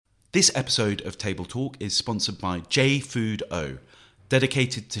This episode of Table Talk is sponsored by J-Food-O,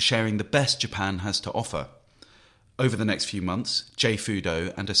 dedicated to sharing the best Japan has to offer. Over the next few months,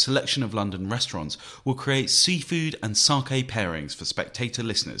 J-Food-O and a selection of London restaurants will create seafood and sake pairings for spectator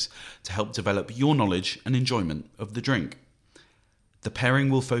listeners to help develop your knowledge and enjoyment of the drink. The pairing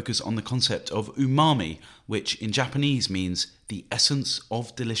will focus on the concept of umami, which in Japanese means the essence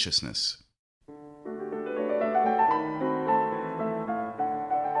of deliciousness.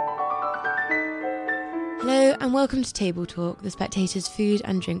 Hello and welcome to Table Talk, the Spectator's food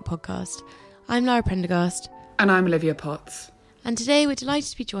and drink podcast. I'm Lara Prendergast. And I'm Olivia Potts. And today we're delighted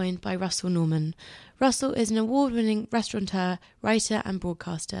to be joined by Russell Norman. Russell is an award-winning restaurateur, writer and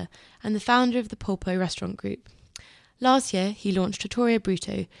broadcaster, and the founder of the Polpo Restaurant Group. Last year, he launched Trattoria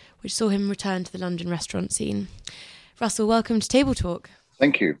Bruto, which saw him return to the London restaurant scene. Russell, welcome to Table Talk.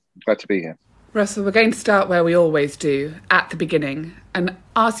 Thank you. Glad to be here. Russell, we're going to start where we always do, at the beginning, and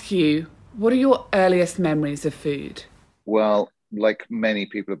ask you, what are your earliest memories of food? Well, like many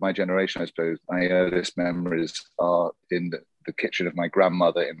people of my generation, I suppose, my earliest memories are in the kitchen of my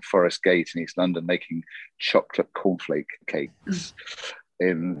grandmother in Forest Gate in East London, making chocolate cornflake cakes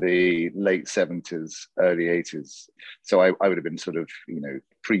in the late 70s, early 80s. So I would have been sort of,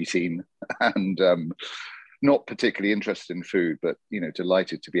 preteen and not particularly interested in food, but,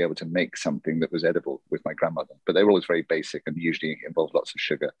 delighted to be able to make something that was edible with my grandmother. But they were always very basic and usually involved lots of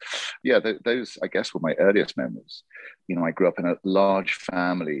sugar. Yeah, those, I guess, were my earliest memories. I grew up in a large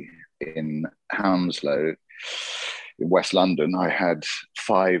family in Hounslow, in West London. I had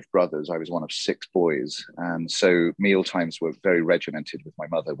 5 brothers. I was one of 6 boys. And so meal times were very regimented with my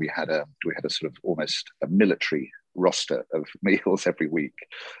mother. We had a sort of almost a military roster of meals every week.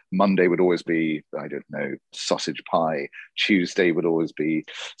 Monday would always be, sausage pie. Tuesday would always be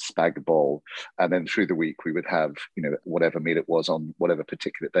spag bol. And then through the week, we would have, whatever meal it was on whatever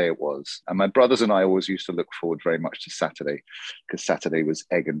particular day it was. And my brothers and I always used to look forward very much to Saturday, because Saturday was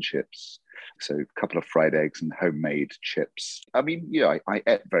egg and chips. So a couple of fried eggs and homemade chips. I mean, I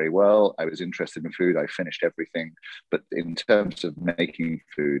ate very well. I was interested in food. I finished everything. But in terms of making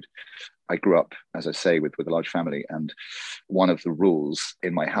food, I grew up, as I say, with a large family. And one of the rules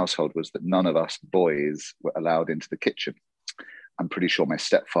in my household was that none of us boys were allowed into the kitchen. I'm pretty sure my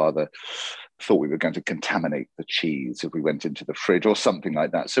stepfather thought we were going to contaminate the cheese if we went into the fridge or something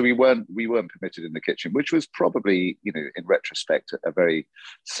like that. So we weren't permitted in the kitchen, which was probably, in retrospect, a very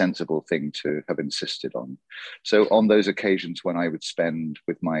sensible thing to have insisted on. So on those occasions when I would spend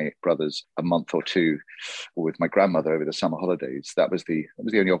with my brothers a month or two, or with my grandmother over the summer holidays, that was the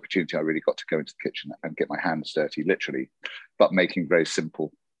only opportunity I really got to go into the kitchen and get my hands dirty, literally, but making very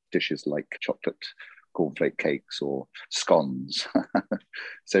simple dishes like chocolate cornflake cakes or scones.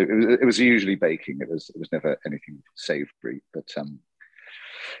 So it was usually baking. It was never anything savoury. But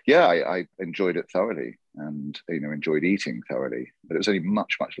I enjoyed it thoroughly and enjoyed eating thoroughly. But it was only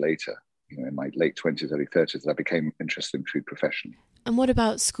much later, in my late 20s, early 30s, that I became interested in food professionally. And what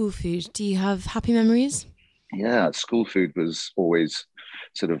about school food? Do you have happy memories? Yeah, school food was always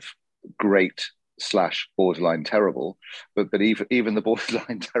sort of great / borderline terrible, but even the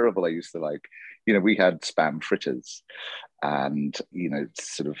borderline terrible I used to like. We had spam fritters and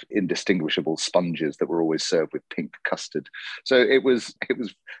sort of indistinguishable sponges that were always served with pink custard. So it was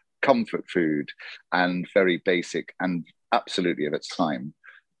comfort food and very basic and absolutely of its time.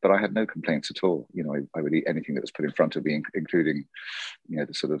 But I had no complaints at all. I would eat anything that was put in front of me, including,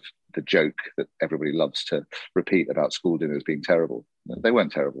 the sort of the joke that everybody loves to repeat about school dinners being terrible. They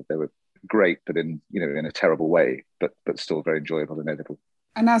weren't terrible. They were great, but in a terrible way, but still very enjoyable and edible.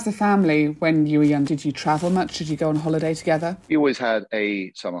 And as a family, when you were young, did you travel much? Did you go on holiday together? We always had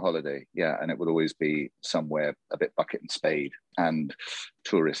a summer holiday, yeah, and it would always be somewhere a bit bucket and spade and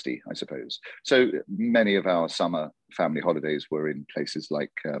touristy, I suppose. So many of our summer family holidays were in places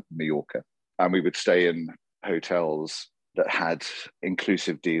like Mallorca, and we would stay in hotels that had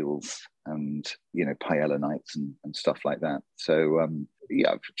inclusive deals and paella nights and stuff like that. So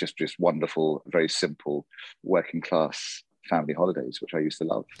just wonderful, very simple working class family holidays, which I used to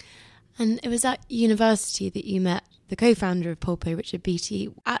love. And it was at university that you met the co-founder of Polpo, Richard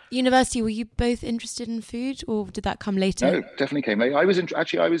Beattie. At university, were you both interested in food, or did that come later? No, definitely came later. I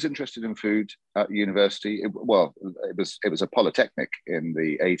was interested in food at university. It was a polytechnic in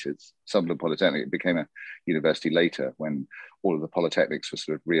the 80s, Sunderland Polytechnic. It became a university later when all of the polytechnics were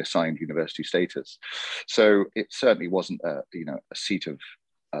sort of reassigned university status. So it certainly wasn't a seat of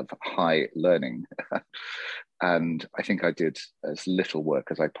high learning. And I think I did as little work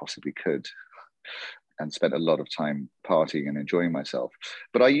as I possibly could. and spent a lot of time partying and enjoying myself.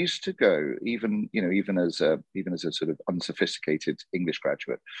 But I used to go, even as a sort of unsophisticated English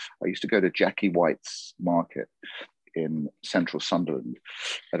graduate, I used to go to Jackie White's market in central Sunderland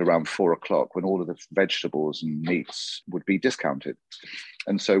at around 4 o'clock, when all of the vegetables and meats would be discounted.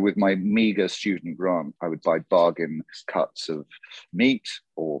 And so with my meager student grant, I would buy bargain cuts of meat,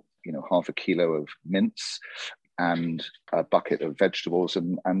 or half a kilo of mince, and a bucket of vegetables,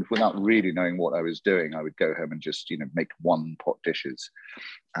 and without really knowing what I was doing, I would go home and just make one pot dishes.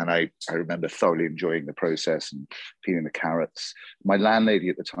 And I remember thoroughly enjoying the process and peeling the carrots. My landlady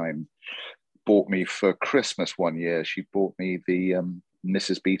at the time bought me for Christmas one year, she bought me the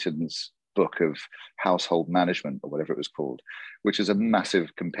Mrs. Beeton's book of household management, or whatever it was called, which is a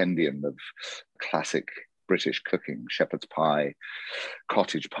massive compendium of classic British cooking: shepherd's pie,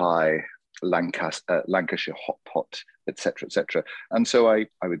 cottage pie, Lancashire hot pot, etc., etc. And so I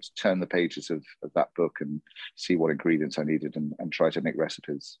would turn the pages of that book and see what ingredients I needed, and try to make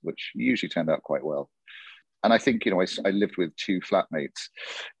recipes, which usually turned out quite well. And I think, I lived with two flatmates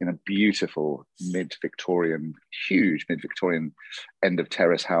in a beautiful huge mid-Victorian end of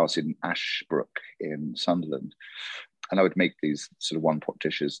terrace house in Ashbrook in Sunderland. And I would make these sort of one-pot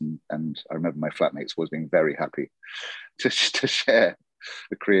dishes. And I remember my flatmates always being very happy to share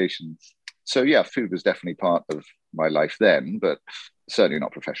the creations. So yeah, food was definitely part of my life then, but certainly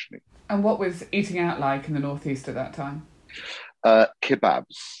not professionally. And what was eating out like in the Northeast at that time?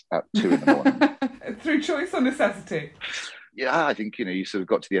 Kebabs at 2 a.m. Through choice or necessity? Yeah, I think, you sort of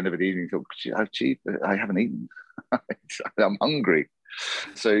got to the end of an evening and thought, gee, I haven't eaten. I'm hungry.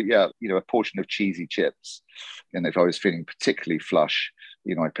 So yeah, a portion of cheesy chips. And if I was feeling particularly flush,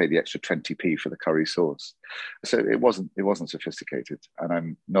 I'd pay the extra 20p for the curry sauce. So it wasn't sophisticated, and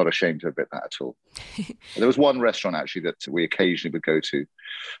I'm not ashamed to admit that at all. There was one restaurant actually that we occasionally would go to.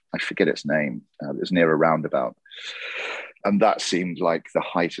 I forget its name. It was near a roundabout. And that seemed like the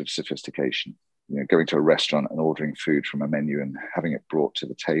height of sophistication. Going to a restaurant and ordering food from a menu and having it brought to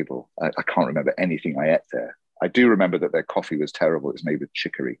the table. I can't remember anything I ate there. I do remember that their coffee was terrible. It was made with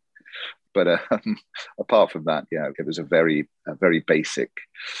chicory. But apart from that, yeah, it was a very basic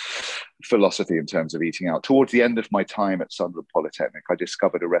philosophy in terms of eating out. Towards the end of my time at Sunderland Polytechnic, I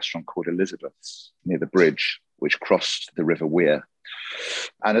discovered a restaurant called Elizabeth's near the bridge, which crossed the River Wear.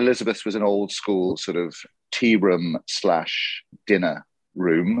 And Elizabeth's was an old school sort of tea room / dinner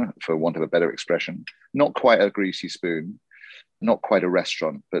room, for want of a better expression. Not quite a greasy spoon, not quite a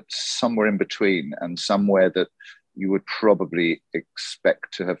restaurant, but somewhere in between, and somewhere that you would probably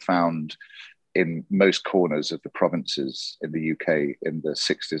expect to have found in most corners of the provinces in the UK in the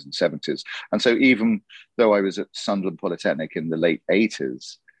 60s and 70s. And so even though I was at Sunderland Polytechnic in the late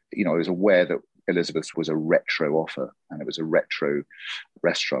 80s, I was aware that Elizabeth's was a retro offer, and it was a retro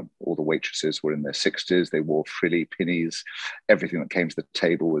restaurant. All the waitresses were in their 60s. They wore frilly pinnies. Everything that came to the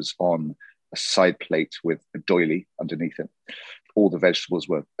table was on a side plate with a doily underneath it. All the vegetables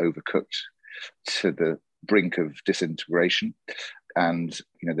were overcooked to the brink of disintegration, and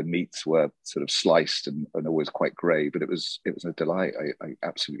the meats were sort of sliced and always quite grey, but it was a delight. I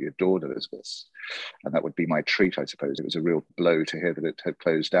absolutely adored Elizabeth's, and that would be my treat, I suppose. It was a real blow to hear that it had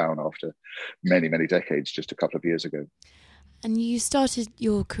closed down after many, many decades just a couple of years ago. And you started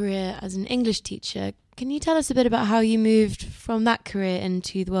your career as an English teacher. Can you tell us a bit about how you moved from that career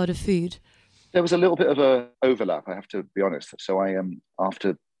into the world of food? There was a little bit of a overlap, I have to be honest. So I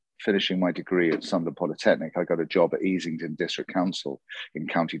after finishing my degree at Sunderland Polytechnic, I got a job at Easington District Council in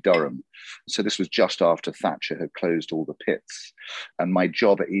County Durham. So this was just after Thatcher had closed all the pits. And my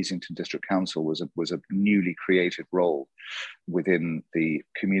job at Easington District Council was a newly created role within the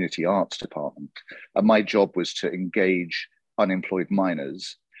community arts department. And my job was to engage unemployed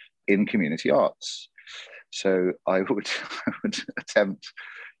minors in community arts. So I would attempt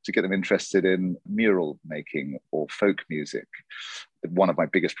to get them interested in mural making or folk music. One of my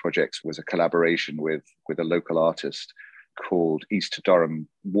biggest projects was a collaboration with a local artist called East Durham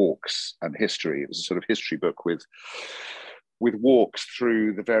Walks and History. It was a sort of history book with walks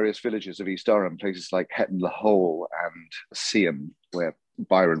through the various villages of East Durham, places like Hetton le Hole and Seaham, where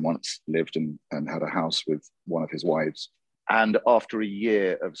Byron once lived and had a house with one of his wives. And after a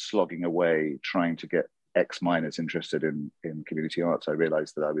year of slogging away, trying to get ex-miners interested in community arts, I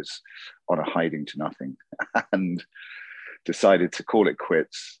realized that I was on a hiding to nothing and decided to call it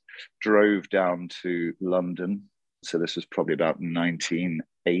quits. Drove down to London. So this was probably about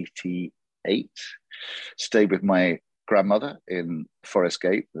 1988. Stayed with my grandmother in Forest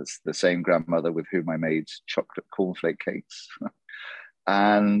Gate. That's the same grandmother with whom I made chocolate cornflake cakes.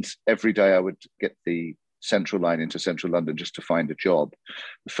 And every day I would get the Central Line into central London just to find a job.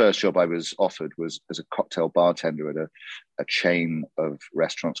 The first job I was offered was as a cocktail bartender at a chain of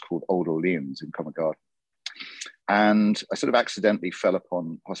restaurants called Old Orleans in Covent Garden. And I sort of accidentally fell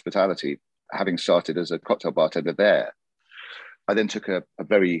upon hospitality, having started as a cocktail bartender there. I then took a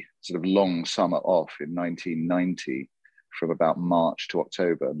very sort of long summer off in 1990 from about March to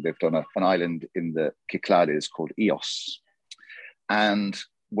October and lived on an island in the Cyclades called Ios. And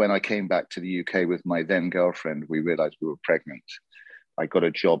when I came back to the UK with my then girlfriend, we realized we were pregnant. I got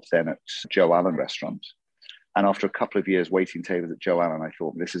a job then at Joe Allen restaurant. And after a couple of years waiting tables at Joe Allen, I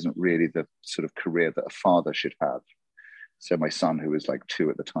thought this isn't really the sort of career that a father should have. So my son, who was like 2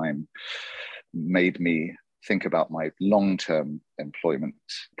 at the time, made me think about my long-term employment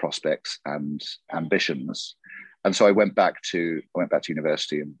prospects and ambitions. And so I went back to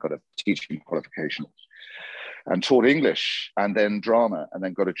university and got a teaching qualification and taught English and then drama, and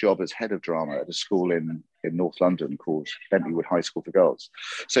then got a job as head of drama at a school in North London called Bentley Wood High School for Girls.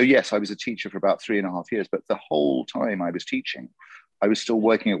 So yes, I was a teacher for about 3.5 years, but the whole time I was teaching, I was still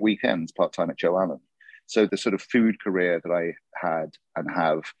working at weekends part-time at Joe Allen. So the sort of food career that I had and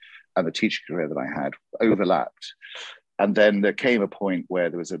have, and the teaching career that I had overlapped. And then there came a point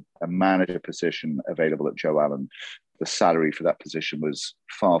where there was a manager position available at Joe Allen. The salary for that position was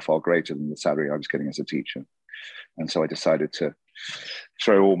far, far greater than the salary I was getting as a teacher. And so I decided to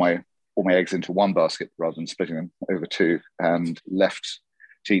throw all my eggs into one basket rather than splitting them over 2, and left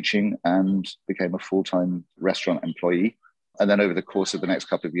teaching and became a full-time restaurant employee. And then over the course of the next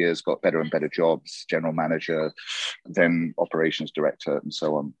couple of years, got better and better jobs, general manager, then operations director, and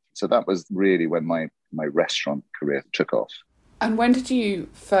so on. So that was really when my restaurant career took off. And when did you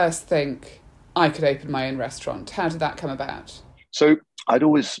first think I could open my own restaurant? How did that come about? So I'd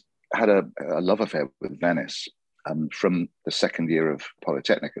always had a love affair with Venice. From the second year of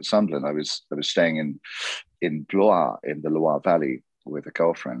Polytechnic at Sunderland, I was staying in Blois, in the Loire Valley, with a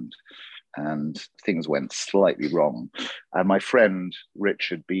girlfriend, and things went slightly wrong. And my friend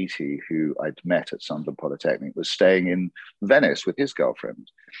Richard Beattie, who I'd met at Sunderland Polytechnic, was staying in Venice with his girlfriend,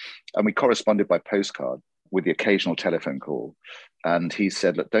 and we corresponded by postcard with the occasional telephone call. And he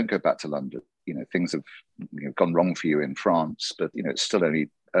said, "Look, don't go back to London. You know, things have gone wrong for you in France, but it's still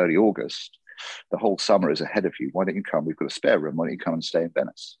only early August. The whole summer is ahead of you. Why don't you come? We've got a spare room. Why don't you come and stay in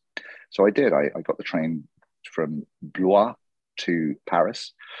Venice?" So I did. I got the train from Blois to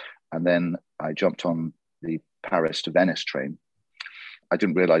Paris, and then I jumped on the Paris to Venice train. I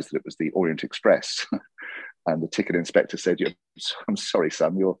didn't realize that it was the Orient Express. And the ticket inspector said, "I'm sorry,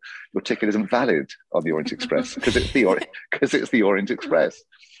 son, your ticket isn't valid on the Orient Express because it's the Orient Express."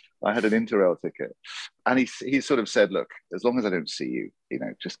 I had an Interrail ticket. And he sort of said, "Look, as long as I don't see you,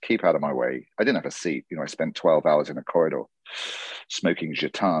 just keep out of my way." I didn't have a seat. I spent 12 hours in a corridor smoking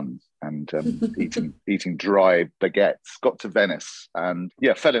gitane and eating dry baguettes. Got to Venice and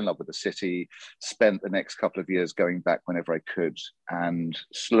fell in love with the city. Spent the next couple of years going back whenever I could, and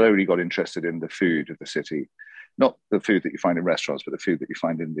slowly got interested in the food of the city. Not the food that you find in restaurants, but the food that you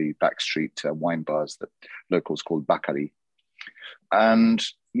find in the backstreet wine bars that locals call Baccali. And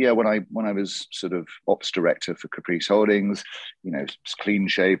when I was sort of ops director for Caprice Holdings, clean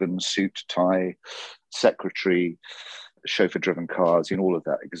shaven, suit, tie, secretary, chauffeur-driven cars, all of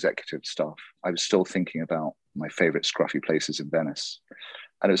that executive stuff, I was still thinking about my favorite scruffy places in Venice.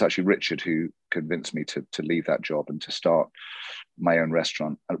 And it was actually Richard who convinced me to leave that job and to start my own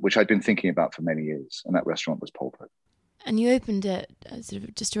restaurant, which I'd been thinking about for many years. And that restaurant was Polpo. And you opened it sort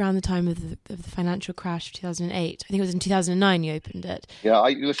of just around the time of the financial crash of 2008. I think it was in 2009 you opened it. Yeah,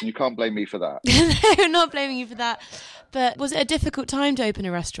 listen, you can't blame me for that. No, I'm not blaming you for that. But was it a difficult time to open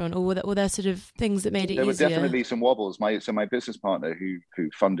a restaurant, or were there sort of things that made it easier? There were definitely some wobbles. My business partner, who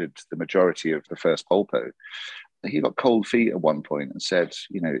funded the majority of the first Polpo, he got cold feet at one point and said,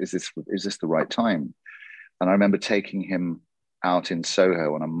 is this the right time? And I remember taking him out in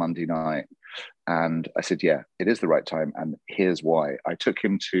Soho on a Monday night. And I said, yeah, it is the right time. And here's why. I took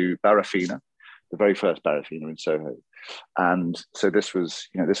him to Barafina, the very first Barafina in Soho. And so this was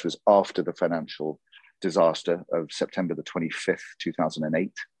after the financial disaster of September the 25th,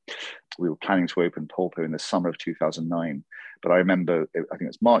 2008. We were planning to open Polpo in the summer of 2009. But I remember, I think it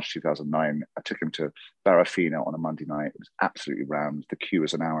was March 2009, I took him to Barafina on a Monday night. It was absolutely rammed. The queue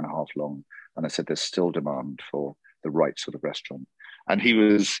was an hour and a half long. And I said, there's still demand for the right sort of restaurant. And he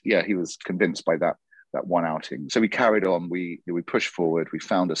was convinced by that one outing. So we carried on, we pushed forward, we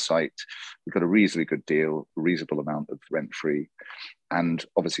found a site, we got a reasonably good deal, a reasonable amount of rent-free. And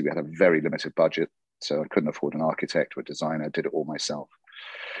obviously we had a very limited budget, so I couldn't afford an architect or a designer, I did it all myself.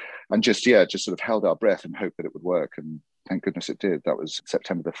 And just sort of held our breath and hoped that it would work. And thank goodness it did. That was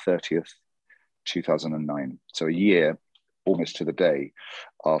September the 30th, 2009. So a year, almost to the day,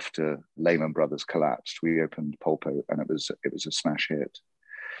 after Lehman Brothers collapsed, we opened Polpo, and it was a smash hit.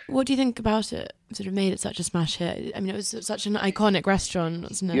 What do you think about it sort of made it such a smash hit? I mean, it was such an iconic restaurant,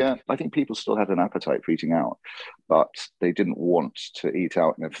 wasn't it? Yeah, I think people still had an appetite for eating out, but they didn't want to eat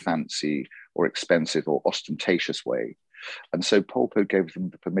out in a fancy or expensive or ostentatious way. And so Polpo gave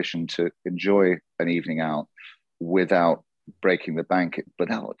them the permission to enjoy an evening out without breaking the bank,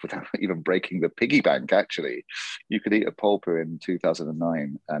 without even breaking the piggy bank, actually. You could eat a Polpo in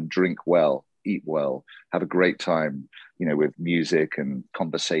 2009 and drink well, eat well, have a great time, with music and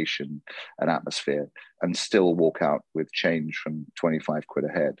conversation and atmosphere, and still walk out with change from 25 quid a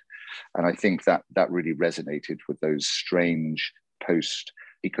head. And I think that really resonated with those strange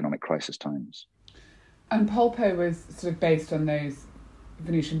post-economic crisis times. And Polpo was sort of based on those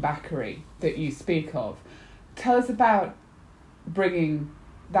Venetian Baccari that you speak of. Tell us about bringing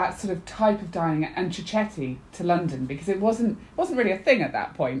that sort of type of dining and cicchetti to London, because it wasn't really a thing at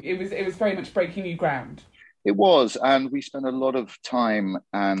that point. It was very much breaking new ground. It was, and we spent a lot of time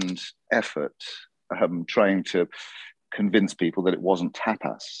and effort trying to convince people that it wasn't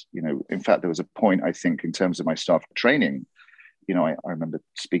tapas. In fact, there was a point, I think, in terms of my staff training. I remember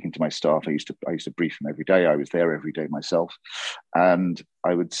speaking to my staff. I used to brief them every day. I was there every day myself. And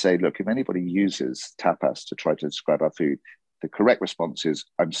I would say, look, if anybody uses tapas to try to describe our food, the correct response is,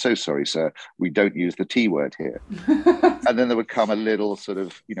 I'm so sorry, sir, we don't use the T word here. And then there would come a little sort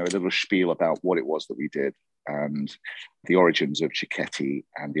of, a little spiel about what it was that we did and the origins of cicchetti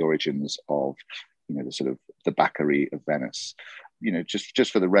and the origins of, the sort of the Baccari of Venice.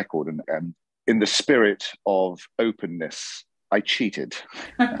 Just for the record, and in the spirit of openness, I cheated.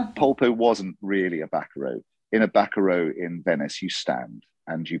 Polpo wasn't really a Baccaro. In a Baccaro in Venice, you stand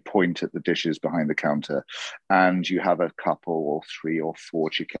and you point at the dishes behind the counter, and you have a couple or 3 or 4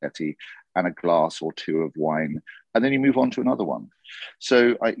 cicchetti and a glass or 2 of wine, and then you move on to another one.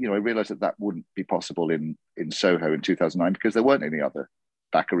 So I realized that wouldn't be possible in Soho in 2009 because there weren't any other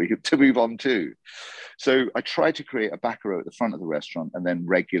Baccari to move on to. So I tried to create a Baccaro at the front of the restaurant and then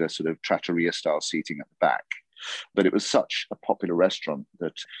regular sort of trattoria style seating at the back. But it was such a popular restaurant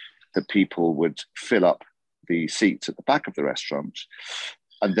that people would fill up the seats at the back of the restaurant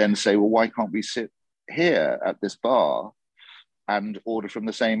and then say, well, why can't we sit here at this bar and order from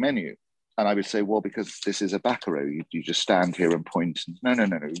the same menu? And I would say, well, because this is a Baccaro, you just stand here and point. No,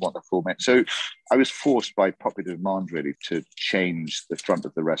 we want the full menu. So I was forced by popular demand, really, to change the front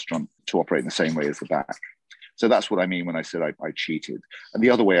of the restaurant to operate in the same way as the back. So that's what I mean when I said I cheated. And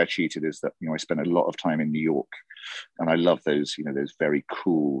the other way I cheated is that, I spent a lot of time in New York, and I love those, those very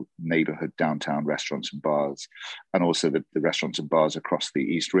cool neighborhood downtown restaurants and bars, and also the restaurants and bars across the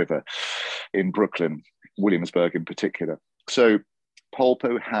East River in Brooklyn, Williamsburg in particular. So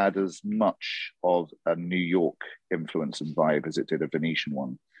Polpo had as much of a New York influence and vibe as it did a Venetian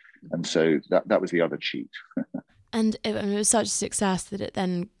one. And so that was the other cheat. And it was such a success that it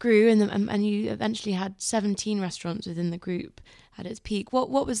then grew, and you eventually had 17 restaurants within the group at its peak. What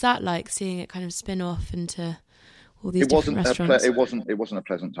was that like, seeing it kind of spin off into all these different restaurants? It wasn't a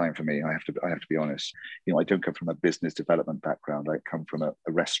pleasant time for me. I have to be honest. I don't come from a business development background. I come from a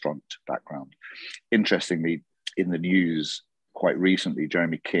restaurant background. Interestingly, in the news quite recently,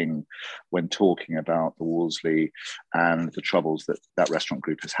 Jeremy King, when talking about the Wolseley and the troubles that restaurant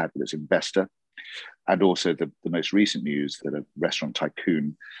group has had with its investor, and also the most recent news that a restaurant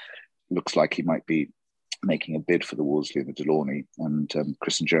tycoon looks like he might be making a bid for the Wolseley and the Delaunay and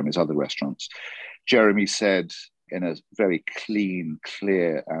Chris and Jeremy's other restaurants. Jeremy said in a very clean,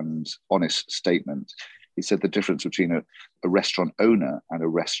 clear and honest statement, he said the difference between a restaurant owner and a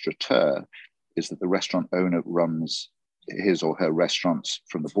restaurateur is that the restaurant owner runs his or her restaurants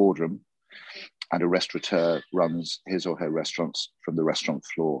from the boardroom, and a restaurateur runs his or her restaurants from the restaurant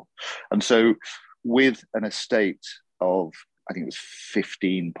floor. And so with an estate of, I think it was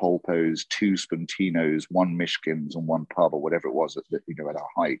 15 Polpos, 2 Spuntinos, 1 Mishkins and 1 pub, or whatever it was at our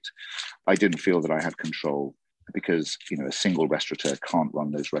height, I didn't feel that I had control, because a single restaurateur can't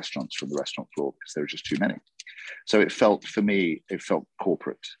run those restaurants from the restaurant floor because there are just too many. So for me, it felt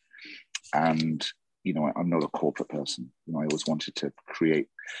corporate. And I'm not a corporate person. I always wanted to create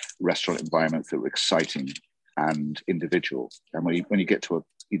restaurant environments that were exciting and individual. And when you get to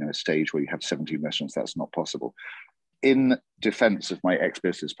a stage where you have 17 restaurants, that's not possible. In defense of my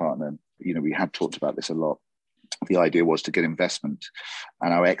ex-business partner, we had talked about this a lot. The idea was to get investment,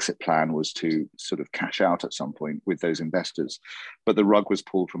 and our exit plan was to sort of cash out at some point with those investors. But the rug was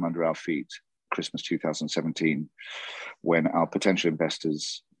pulled from under our feet Christmas 2017, when our potential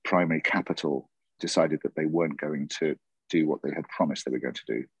investors' primary capital decided that they weren't going to do what they had promised they were going to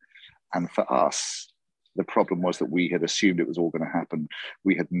do. And for us, the problem was that we had assumed it was all going to happen.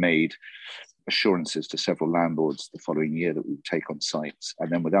 We had made assurances to several landlords the following year that we would take on sites. And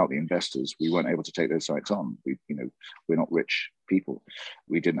then without the investors, we weren't able to take those sites on. We're not rich people.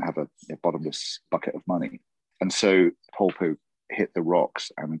 We didn't have a bottomless bucket of money. And so Polpo hit the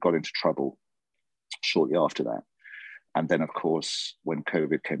rocks and got into trouble shortly after that. And then, of course, when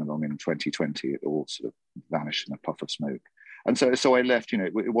COVID came along in 2020, it all sort of vanished in a puff of smoke. And so I left,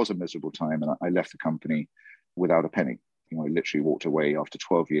 it was a miserable time, and I left the company without a penny. I literally walked away after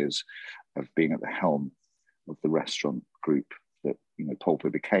 12 years of being at the helm of the restaurant group that,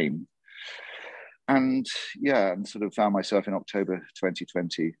 Polpo became. And and sort of found myself in October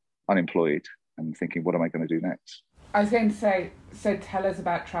 2020 unemployed and thinking, what am I going to do next? I was going to say, so tell us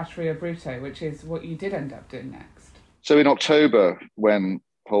about Trattoria Bruto, which is what you did end up doing next. So in October, when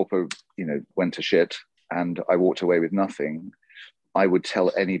Polpo, went to shit and I walked away with nothing, I would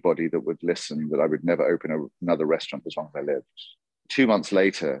tell anybody that would listen that I would never open another restaurant as long as I lived. 2 months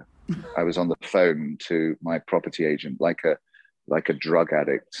later, I was on the phone to my property agent, like a drug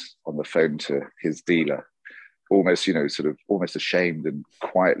addict on the phone to his dealer, almost, sort of almost ashamed and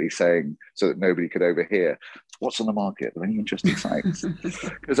quietly saying, so that nobody could overhear, what's on the market? Are there any interesting sites?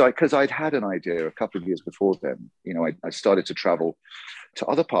 Because I'd had an idea a couple of years before then. I started to travel to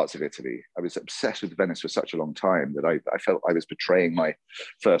other parts of Italy. I was obsessed with Venice for such a long time that I felt I was betraying my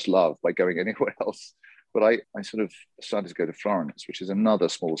first love by going anywhere else. But I sort of started to go to Florence, which is another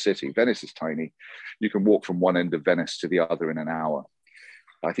small city. Venice is tiny. You can walk from one end of Venice to the other in an hour.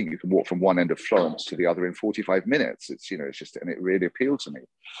 I think you can walk from one end of Florence to the other in 45 minutes. It's just, and it really appealed to me.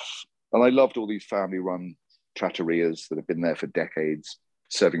 And I loved all these family-run trattorias that have been there for decades,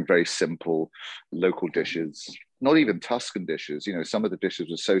 serving very simple local dishes, not even Tuscan dishes. Some of the dishes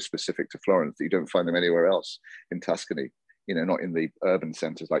were so specific to Florence that you don't find them anywhere else in Tuscany, not in the urban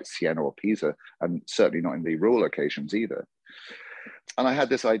centers like Siena or Pisa, and certainly not in the rural locations either. And I had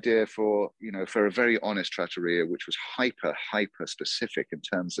this idea for a very honest trattoria, which was hyper specific in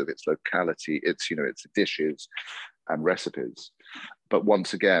terms of its locality, its dishes and recipes. But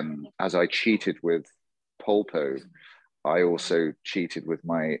once again, as I cheated with Polpo, I also cheated with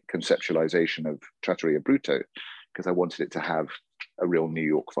my conceptualization of Trattoria Bruto, because I wanted it to have a real New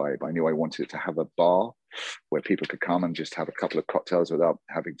York vibe. I knew I wanted it to have a bar where people could come and just have a couple of cocktails without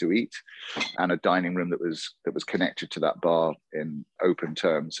having to eat, and a dining room that was connected to that bar in open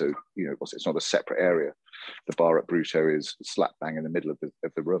terms. So it's not a separate area. The bar at Bruto is slap bang in the middle of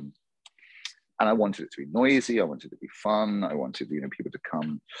the room. And I wanted it to be noisy. I wanted it to be fun. I wanted people to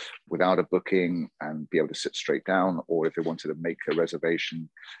come without a booking and be able to sit straight down, or if they wanted to make a reservation,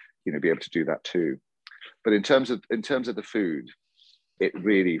 be able to do that too. But in terms of the food, it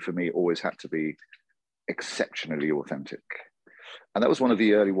really, for me, always had to be exceptionally authentic. And that was one of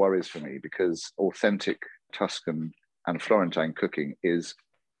the early worries for me, because authentic Tuscan and Florentine cooking is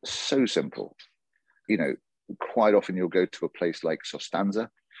so simple. Quite often you'll go to a place like Sostanza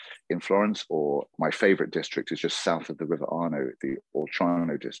in Florence, or my favorite district is just south of the River Arno, the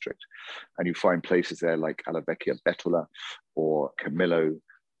Oltrarno district. And you find places there like Alla Vecchia Bettola or Camillo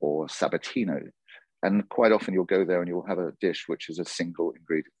or Sabatino. And quite often you'll go there and you'll have a dish which is a single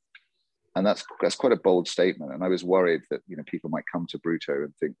ingredient. And that's quite a bold statement. And I was worried that people might come to Bruto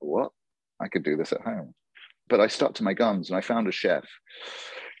and think, what? I could do this at home. But I stuck to my guns, and I found a chef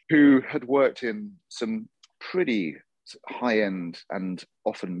who had worked in some pretty high-end and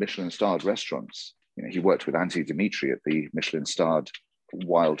often Michelin-starred restaurants. He worked with Anthony Dimitri at the Michelin-starred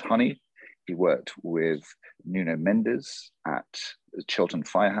Wild Honey. He worked with Nuno Mendes at Chiltern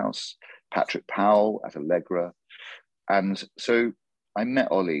Firehouse, Patrick Powell at Allegra. And so I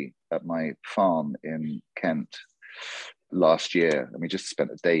met Ollie at my farm in Kent last year, and we just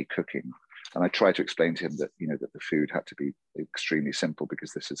spent a day cooking. And I tried to explain to him that, that the food had to be extremely simple,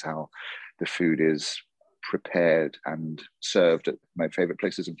 because this is how the food is prepared and served at my favorite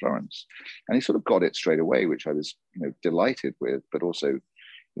places in Florence. And he sort of got it straight away, which I was, delighted with, but also,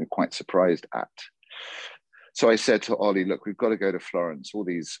 quite surprised at. So I said to Ollie, look, we've got to go to Florence. All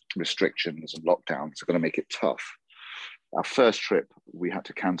these restrictions and lockdowns are going to make it tough. Our first trip we had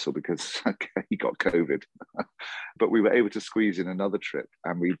to cancel because he got COVID, but we were able to squeeze in another trip,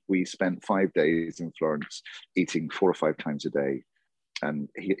 and we spent 5 days in Florence eating 4 or 5 times a day. And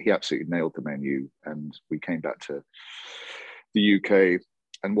he absolutely nailed the menu. And we came back to the UK,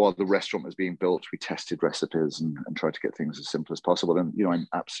 and while the restaurant was being built, we tested recipes and tried to get things as simple as possible. And I'm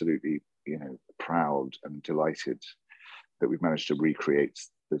absolutely proud and delighted that we've managed to recreate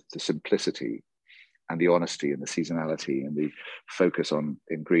the simplicity and the honesty and the seasonality and the focus on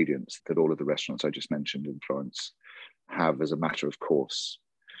ingredients that all of the restaurants I just mentioned in Florence have as a matter of course.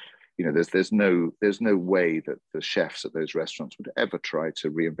 there's no way that the chefs at those restaurants would ever try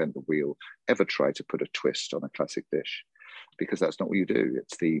to reinvent the wheel, ever try to put a twist on a classic dish, because that's not what you do.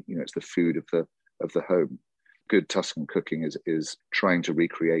 It's it's the food of the home. Good Tuscan cooking is trying to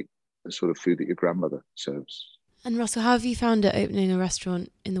recreate the sort of food that your grandmother serves. And Russell, how have you found it opening a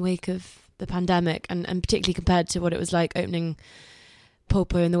restaurant in the wake of the pandemic, and particularly compared to what it was like opening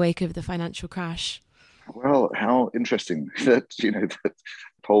Polpo in the wake of the financial crash? Well, how interesting that that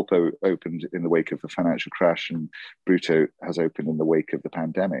Polpo opened in the wake of the financial crash and Bruto has opened in the wake of the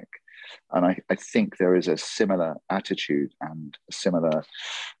pandemic. And I think there is a similar attitude and a similar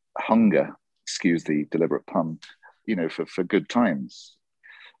hunger, excuse the deliberate pun, for good times,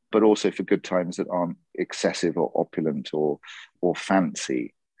 but also for good times that aren't excessive or opulent or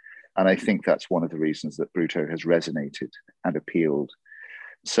fancy. And I think that's one of the reasons that Bruto has resonated and appealed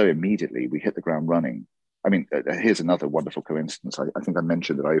so immediately. We hit the ground running. I mean, here's another wonderful coincidence. I think I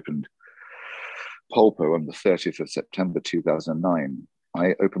mentioned that I opened Polpo on the 30th of September 2009.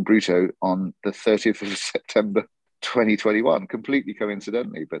 I opened Bruto on the 30th of September 2021, completely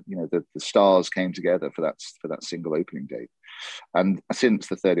coincidentally. But the stars came together for that single opening date. And since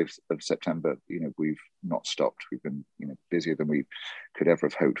the 30th of September, we've not stopped. We've been busier than we could ever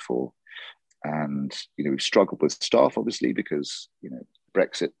have hoped for. And we've struggled with staff, obviously, because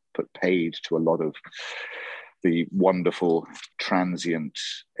Brexit put paid to a lot of the wonderful transient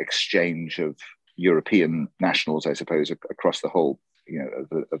exchange of European nationals, I suppose, across the whole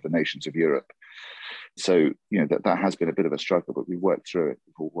of the nations of Europe. So that has been a bit of a struggle, but we worked through it.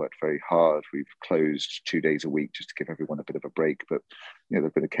 We've all worked very hard. We've closed 2 days a week just to give everyone a bit of a break. But there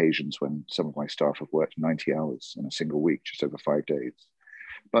have been occasions when some of my staff have worked 90 hours in a single week, just over 5 days.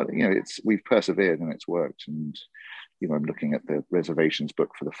 But we've persevered and it's worked. And I'm looking at the reservations book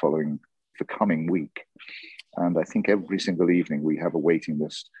for the coming week, and I think every single evening we have a waiting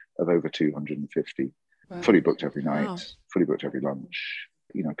list of over 250. Wow. Fully booked every night, wow. Fully booked every lunch.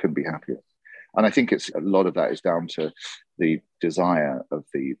 Couldn't be happier. And I think a lot of that is down to the desire of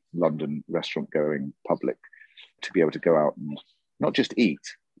the London restaurant-going public to be able to go out and not just eat.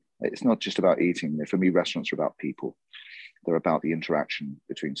 It's not just about eating. For me, restaurants are about people. They're about the interaction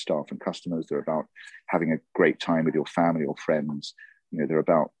between staff and customers. They're about having a great time with your family or friends. They're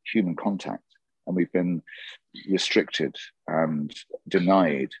about human contact. And we've been restricted and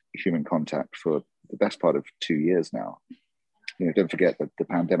denied human contact for the best part of 2 years now. Don't forget that the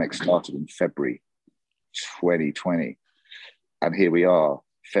pandemic started in February 2020. And here we are,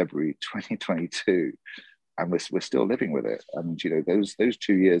 February 2022. And we're still living with it. And, those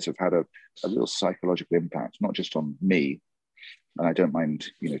 2 years have had a real psychological impact, not just on me. And I don't mind,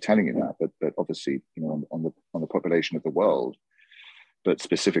 telling you that, but obviously, on the population of the world, but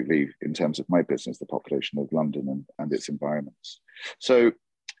specifically in terms of my business, the population of London and its environments. So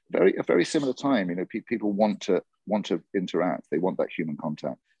a very similar time. People want to interact. They want that human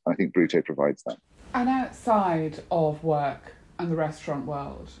contact. And I think Bruto provides that. And outside of work and the restaurant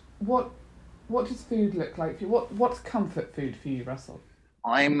world, what does food look like for you? What's comfort food for you, Russell?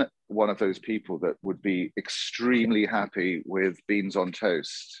 I'm one of those people that would be extremely happy with beans on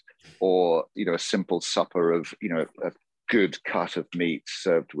toast, or a simple supper of a good cut of meat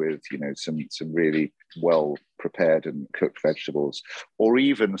served with some really well prepared and cooked vegetables, or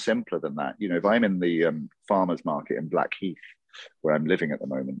even simpler than that. If I'm in the farmers market in Blackheath, where I'm living at the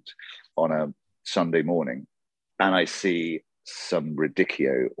moment, on a Sunday morning, and I see some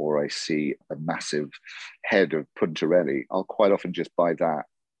radicchio or I see a massive head of puntarelli, I'll quite often just buy that,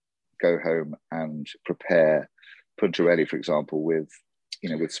 go home and prepare puntarelli, for example, with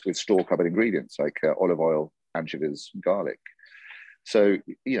store-cupboard ingredients like olive oil, anchovies, garlic. So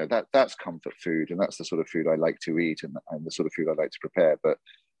that's comfort food, and that's the sort of food I like to eat and the sort of food I like to prepare. But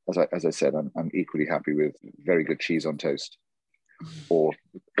as I said, I'm equally happy with very good cheese on toast or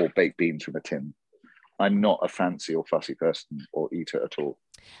baked beans from a tin. I'm not a fancy or fussy person or eater at all.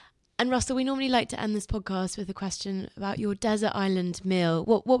 And Russell, we normally like to end this podcast with a question about your desert island meal.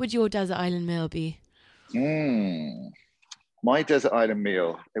 What would your desert island meal be? My desert island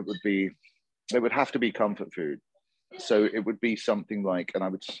meal, it would have to be comfort food. So it would be something like, and I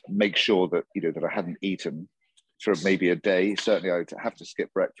would make sure that that I hadn't eaten for maybe a day. Certainly I would have to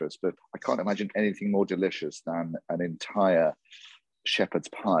skip breakfast, but I can't imagine anything more delicious than an entire shepherd's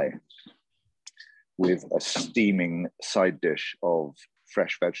pie with a steaming side dish of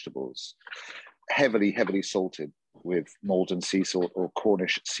fresh vegetables, heavily salted with Maldon sea salt or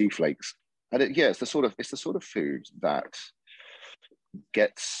Cornish sea flakes. And it's the sort of food that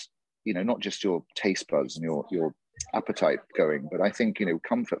gets not just your taste buds and your appetite going, but I think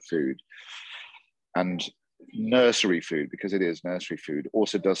comfort food. And nursery food, because it is nursery food,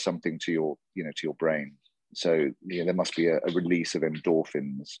 also does something to your, to your brain. So there must be a release of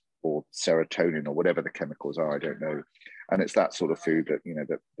endorphins or serotonin or whatever the chemicals are. I don't know. And it's that sort of food that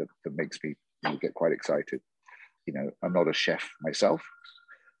that makes me get quite excited. I'm not a chef myself.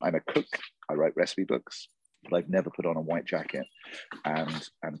 I'm a cook. I write recipe books, but I've never put on a white jacket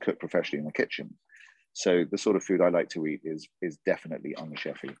and cook professionally in the kitchen. So the sort of food I like to eat is definitely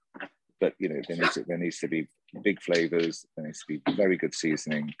un-chefy. But there needs to be big flavors. There needs to be very good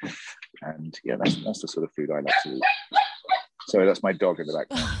seasoning, and that's the sort of food I like to eat. Sorry, that's my dog in the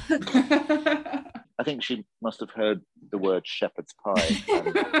background. I think she must have heard the word shepherd's pie.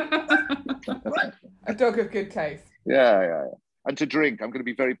 A dog of good taste. Yeah. And to drink, I'm going to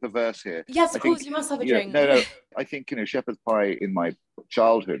be very perverse here. Yes, of course, you must have a drink. No. I think shepherd's pie in my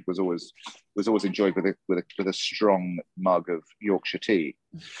childhood was always enjoyed with a strong mug of Yorkshire tea.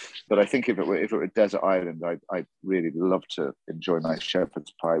 But I think if it were desert island, I'd really love to enjoy my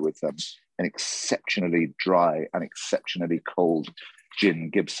shepherd's pie with an exceptionally dry and exceptionally cold gin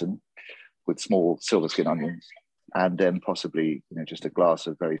Gibson with small silver skin onions, and then possibly just a glass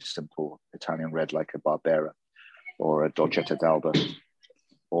of very simple Italian red like a Barbera or a Dolcetta d'Alba,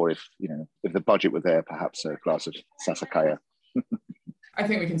 or if the budget were there, perhaps a glass of Sassicaia. I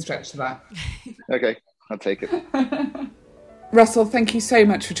think we can stretch to that. Okay, I'll take it. Russell, thank you so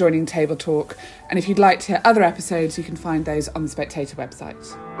much for joining Table Talk. And if you'd like to hear other episodes, you can find those on the Spectator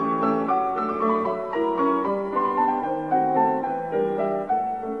website.